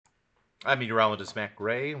I'm meteorologist Matt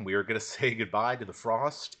Gray, and we are going to say goodbye to the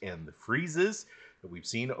frost and the freezes that we've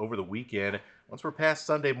seen over the weekend. Once we're past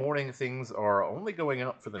Sunday morning, things are only going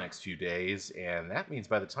up for the next few days, and that means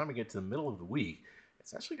by the time we get to the middle of the week,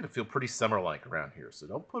 it's actually going to feel pretty summer-like around here. So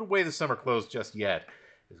don't put away the summer clothes just yet,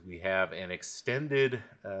 as we have an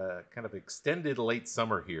kind of extended late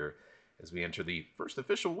summer here as we enter the first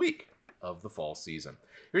official week of the fall season.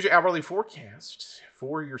 Here's your hourly forecast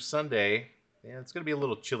for your Sunday. And it's going to be a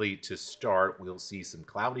little chilly to start. We'll see some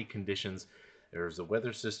cloudy conditions. There's a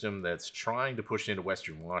weather system that's trying to push into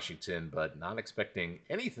western Washington, but not expecting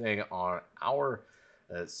anything on our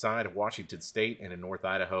side of Washington State and in North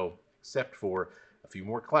Idaho, except for a few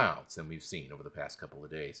more clouds than we've seen over the past couple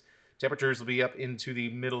of days. Temperatures will be up into the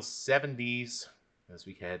middle 70s as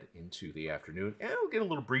we head into the afternoon, and it'll get a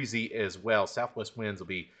little breezy as well. Southwest winds will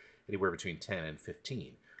be anywhere between 10 and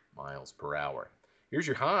 15 miles per hour. Here's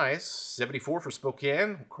your highs. 74 for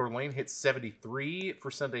Spokane. Coeur-dalene hits 73 for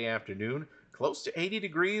Sunday afternoon. Close to 80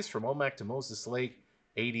 degrees from Omak to Moses Lake.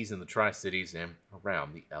 80s in the Tri-Cities and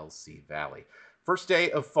around the LC Valley. First day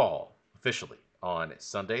of fall, officially, on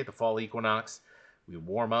Sunday, the fall equinox. We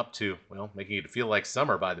warm up to, well, making it feel like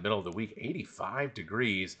summer by the middle of the week. 85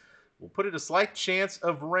 degrees. We'll put it a slight chance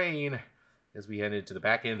of rain as we head into the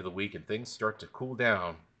back end of the week and things start to cool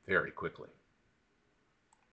down very quickly.